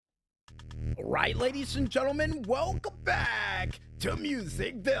Alright, ladies and gentlemen, welcome back to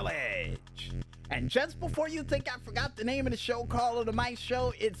Music Village. And just before you think I forgot the name of the show, Call of the Mic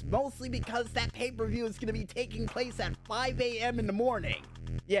Show, it's mostly because that pay-per-view is going to be taking place at 5 a.m. in the morning.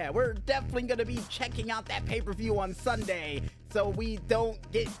 Yeah, we're definitely going to be checking out that pay-per-view on Sunday, so we don't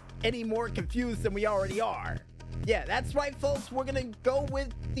get any more confused than we already are. Yeah, that's right, folks. We're going to go with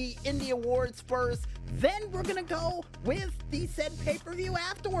the Indie Awards first, then we're going to go with the said pay-per-view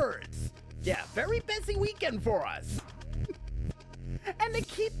afterwards. Yeah, very busy weekend for us. And to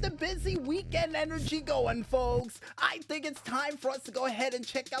keep the busy weekend energy going, folks, I think it's time for us to go ahead and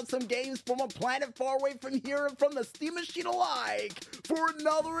check out some games from a planet far away from here and from the Steam Machine alike for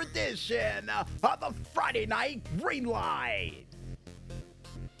another edition of the Friday Night Greenlight.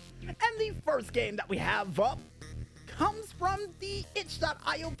 And the first game that we have up comes from the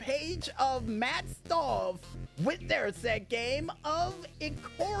itch.io page of Matt Stav with their said game of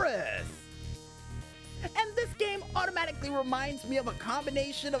Icarus. And this game automatically reminds me of a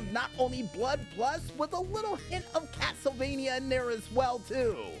combination of not only Blood Plus with a little hint of Castlevania in there as well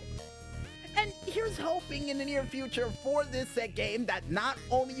too. And here's hoping in the near future for this set game that not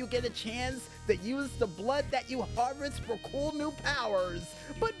only you get a chance to use the blood that you harvest for cool new powers,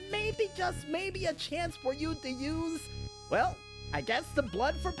 but maybe, just maybe, a chance for you to use, well, I guess the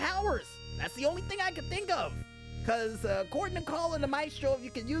blood for powers. That's the only thing I could think of. Cause according to Call of the Maestro, if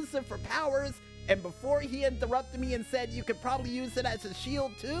you could use it for powers, and before he interrupted me and said you could probably use it as a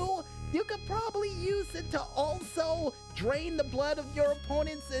shield too, you could probably use it to also drain the blood of your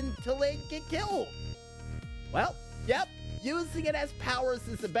opponents until they get killed. Well, yep, using it as powers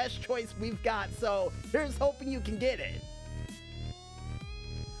is the best choice we've got, so here's hoping you can get it.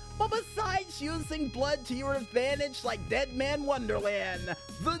 But besides using blood to your advantage like Dead Man Wonderland,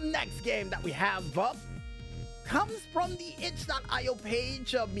 the next game that we have up comes from the itch.io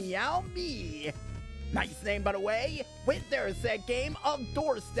page of Meow Me. Nice name, by the way, with their said game of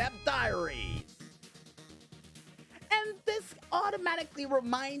Doorstep Diaries. And this automatically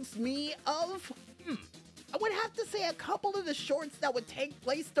reminds me of, I would have to say a couple of the shorts that would take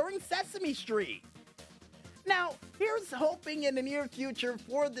place during Sesame Street. Now, here's hoping in the near future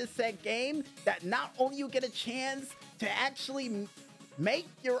for this said game that not only you get a chance to actually make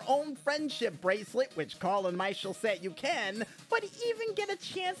your own friendship bracelet, which Call and Michael said you can, but even get a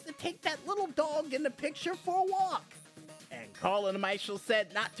chance to take that little dog in the picture for a walk. And Call and Michael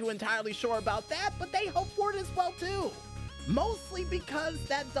said not too entirely sure about that, but they hope for it as well too. Mostly because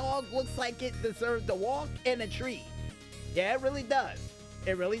that dog looks like it deserves a walk and a treat. Yeah, it really does.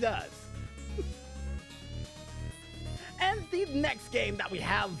 It really does. And the next game that we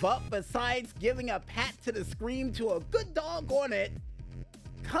have up, besides giving a pat to the screen to a good dog on it,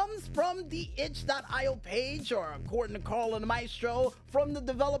 comes from the itch.io page, or according to Call and Maestro, from the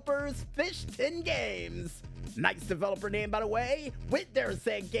developers Fish 10 Games. Nice developer name, by the way, with their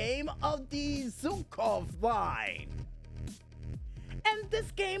said game of the Zukov line. And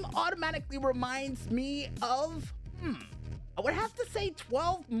this game automatically reminds me of, I would have to say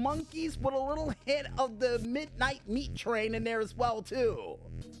 12 Monkeys with a little hint of the Midnight Meat Train in there as well too.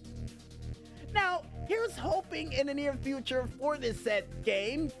 Now, here's hoping in the near future for this set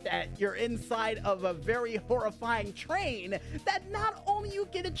game that you're inside of a very horrifying train, that not only you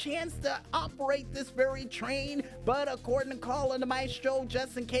get a chance to operate this very train, but according to Call of the Maestro,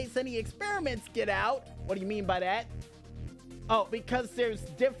 just in case any experiments get out. What do you mean by that? Oh, because there's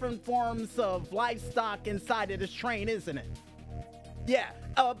different forms of livestock inside of this train, isn't it? Yeah,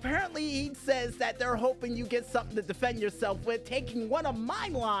 apparently he says that they're hoping you get something to defend yourself with, taking one of my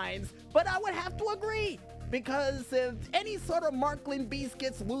lines, but I would have to agree, because if any sort of Markland beast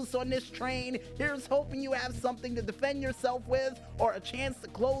gets loose on this train, here's hoping you have something to defend yourself with, or a chance to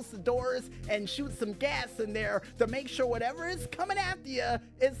close the doors and shoot some gas in there to make sure whatever is coming after you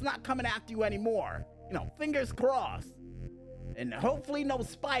is not coming after you anymore. You know, fingers crossed. And hopefully no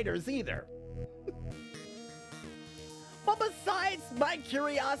spiders either. But besides my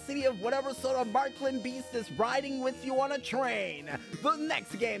curiosity of whatever sort of Markland beast is riding with you on a train, the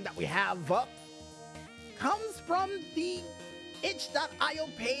next game that we have up comes from the itch.io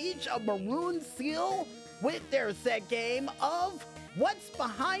page of Maroon Seal with their said game of What's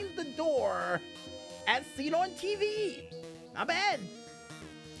Behind the Door as seen on TV. Not bad.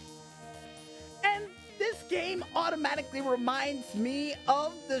 And this game automatically reminds me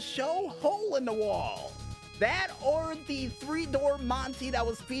of the show Hole in the Wall. That or the 3-door Monty that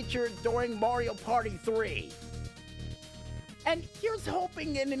was featured during Mario Party 3. And here's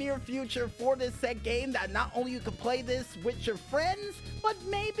hoping in the near future for this set game that not only you can play this with your friends, but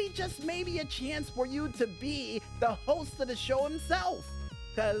maybe, just maybe, a chance for you to be the host of the show himself.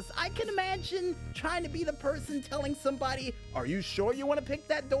 Because I can imagine trying to be the person telling somebody, are you sure you want to pick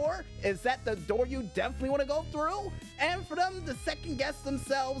that door? Is that the door you definitely want to go through? And for them to second guess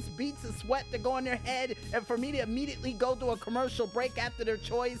themselves, beats of sweat to go in their head, and for me to immediately go to a commercial break after their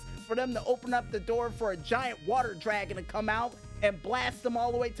choice, for them to open up the door for a giant water dragon to come out and blast them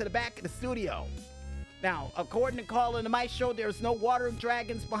all the way to the back of the studio. Now, according to Call Into My Show, there's no water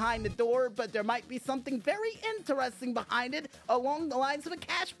dragons behind the door, but there might be something very interesting behind it along the lines of a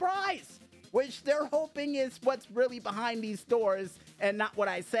cash prize, which they're hoping is what's really behind these doors and not what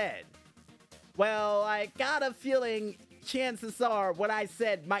I said. Well, I got a feeling chances are what I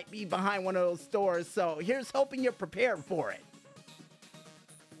said might be behind one of those doors, so here's hoping you're prepared for it.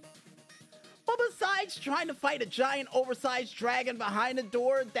 But besides trying to fight a giant oversized dragon behind a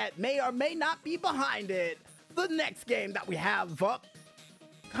door that may or may not be behind it, the next game that we have up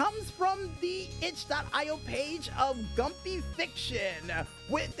comes from the itch.io page of Gumpy Fiction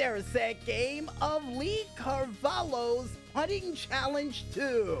with their set game of Lee Carvalho's Putting Challenge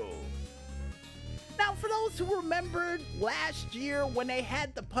 2. Now, for those who remembered last year when they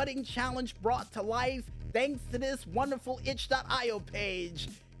had the putting challenge brought to life thanks to this wonderful itch.io page,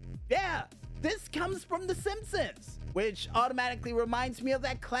 yeah, this comes from The Simpsons, which automatically reminds me of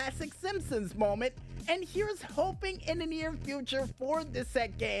that classic Simpsons moment, and here's hoping in the near future for this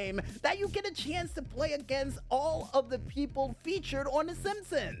set game that you get a chance to play against all of the people featured on The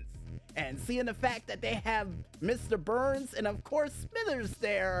Simpsons. And seeing the fact that they have Mr. Burns and of course Smithers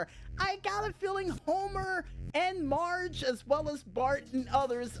there, I got a feeling Homer and Marge as well as Bart and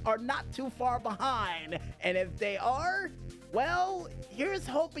others are not too far behind. And if they are, well, here's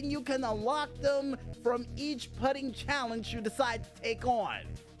hoping you can unlock them from each putting challenge you decide to take on.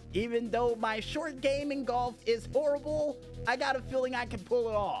 Even though my short game in golf is horrible, I got a feeling I can pull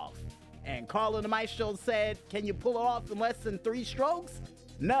it off. And Call Into My Show said, can you pull it off in less than 3 strokes?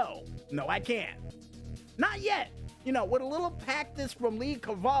 No, I can't. Not yet. You know, with a little practice from Lee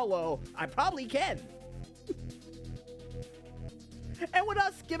Carvalho, I probably can. And with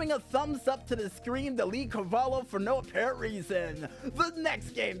us giving a thumbs up to the screen to Lee Carvalho for no apparent reason, the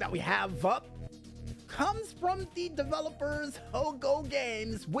next game that we have up comes from the developers Hogo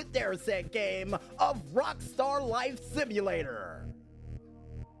Games with their set game of Rockstar Life Simulator.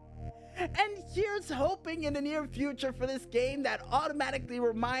 And here's hoping in the near future for this game that automatically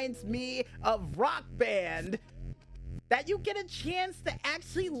reminds me of Rock Band, that you get a chance to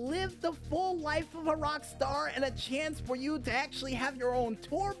actually live the full life of a rock star and a chance for you to actually have your own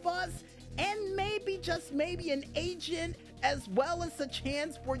tour bus and maybe, just maybe, an agent, as well as a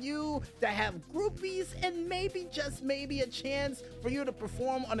chance for you to have groupies and maybe, just maybe, a chance for you to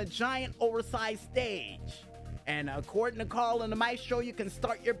perform on a giant oversized stage. And according to Call Into My Show, you can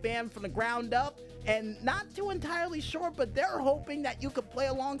start your band from the ground up, and not too entirely sure, but they're hoping that you could play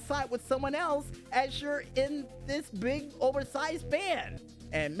alongside with someone else as you're in this big oversized band.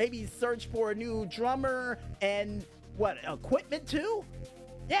 And maybe search for a new drummer and, equipment too?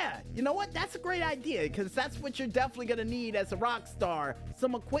 Yeah, you know what? That's a great idea, because that's what you're definitely going to need as a rock star,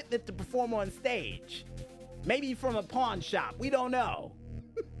 some equipment to perform on stage. Maybe from a pawn shop, we don't know.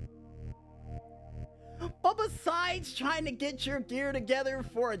 But besides trying to get your gear together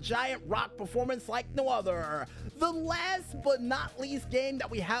for a giant rock performance like no other, the last but not least game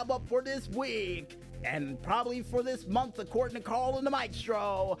that we have up for this week, and probably for this month according to Call Into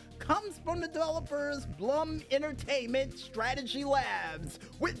Maestro, comes from the developers Blum Entertainment Strategy Labs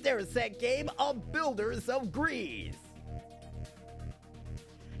with their set game of Builders of Greece.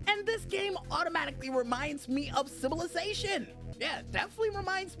 And this game automatically reminds me of Civilization. Yeah, definitely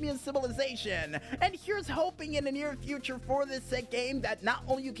reminds me of Civilization. And here's hoping in the near future for this set game that not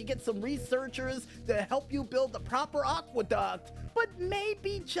only you can get some researchers to help you build the proper aqueduct, but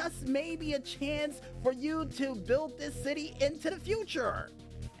maybe, just maybe, a chance for you to build this city into the future.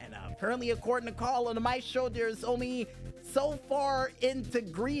 And apparently, according to Call Into My Show, there's only so far into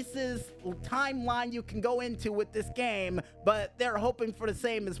Greece's timeline you can go into with this game, but they're hoping for the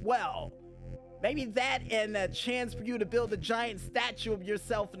same as well. Maybe that and a chance for you to build a giant statue of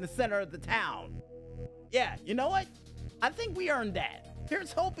yourself in the center of the town. Yeah, you know what? I think we earned that.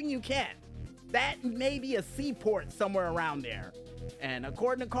 Here's hoping you can. That and maybe a seaport somewhere around there. And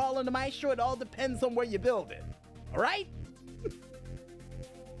according to Call Into My Show, it all depends on where you build it. Alright?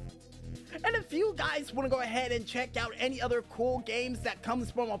 And if you guys want to go ahead and check out any other cool games that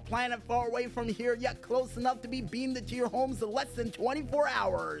comes from a planet far away from here yet close enough to be beamed into your homes in less than 24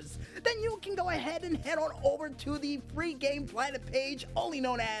 hours, then you can go ahead and head on over to the Free Game Planet page, only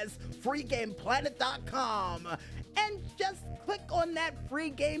known as freegameplanet.com. and just click on that free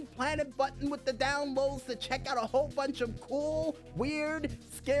Game Planet button with the downloads to check out a whole bunch of cool, weird,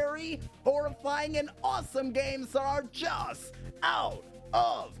 scary, horrifying, and awesome games that are just out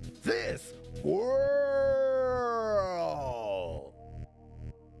of this world.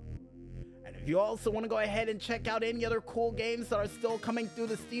 And if you also want to go ahead and check out any other cool games that are still coming through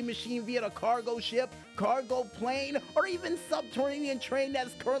the Steam machine via the cargo ship, cargo plane, or even subterranean train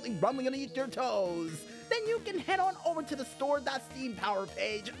that's currently rumbling underneath your toes, then you can head on over to the store.steampower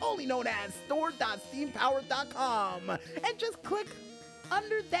page, only known as store.steampower.com, and just click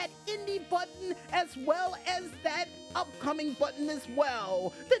under that indie button as well as that upcoming button as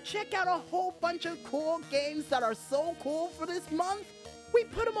well to check out a whole bunch of cool games that are so cool for this month. We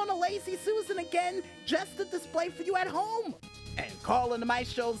put them on a Lazy Susan again just to display for you at home. And Carl and my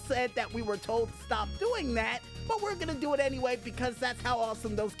show said that we were told to stop doing that, but we're gonna do it anyway because that's how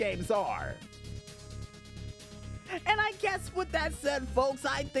awesome those games are. And I guess with that said, folks,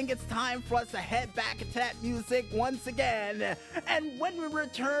 I think it's time for us to head back into that music once again. And when we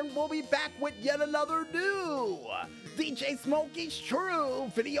return, we'll be back with yet another new DJ Smokey's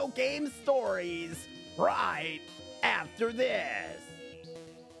True Video Game Stories right after this.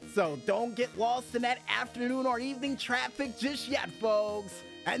 So don't get lost in that afternoon or evening traffic just yet, folks,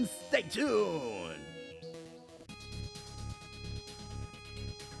 and stay tuned.